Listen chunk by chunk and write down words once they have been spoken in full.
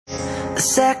The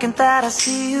second that I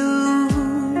see you,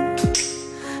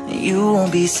 you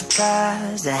won't be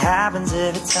surprised. It happens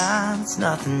every time, it's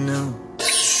nothing new.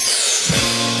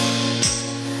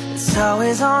 It's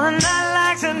always on a night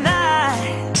like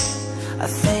tonight. I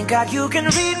thank God you can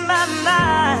read my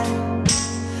mind,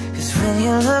 'cause when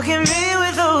you look at me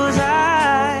with those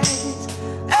eyes,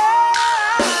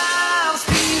 I'm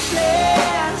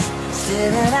speechless,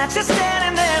 staring at you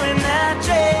standing there in that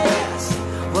dress.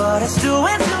 What it's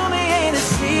doing to me ain't a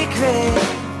secret,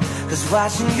 'cause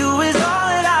watching you is all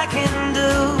that I can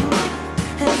do.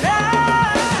 And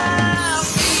I'm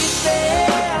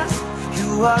speechless, you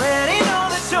already know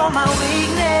that you're my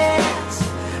weakness.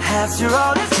 After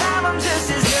all this time I'm just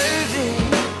as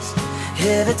nervous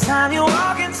every time you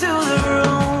walk into the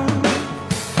room.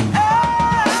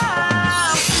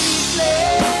 I'm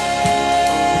speechless.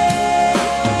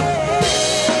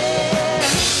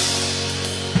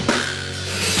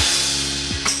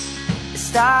 It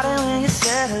started when you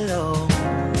said hello,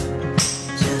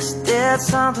 just did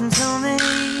something to me.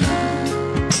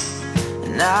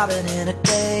 And I've been in a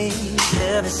daze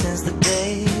ever since the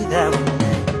day that we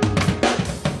met.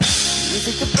 You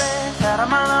take the breath out of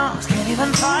my lungs, can't even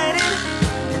fight it,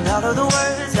 and all of the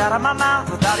words out of my mouth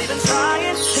without even trying.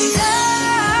 And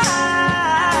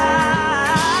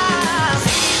I'm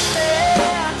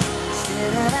speechless,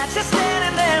 staring at you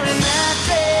standing there in that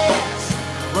dress.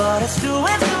 What it's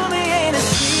doing to me ain't a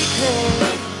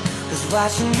secret, 'cause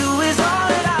watching you is all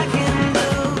that I can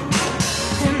do.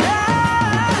 And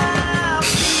I'm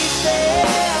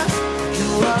speechless, you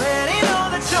already know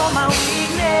that you're my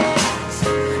weakness.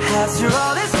 After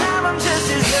all this time I'm just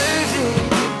as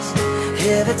nervous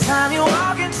every time you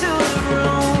walk into the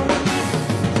room.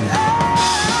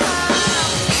 I'm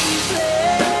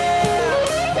speechless.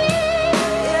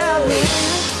 Yeah, man.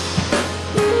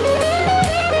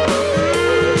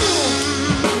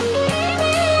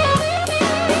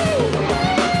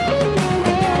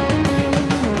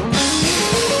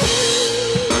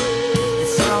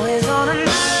 It's always on a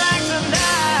night like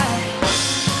tonight.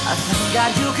 I thank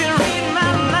God you can read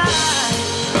my mind,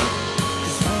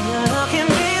 'cause when you look at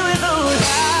me with those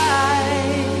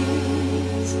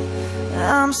eyes,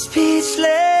 I'm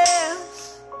speechless.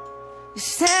 You're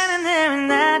standing there in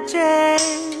that dress.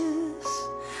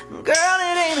 Girl,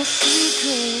 it ain't a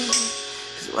secret,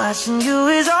 'cause watching you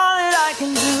is all that I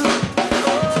can do.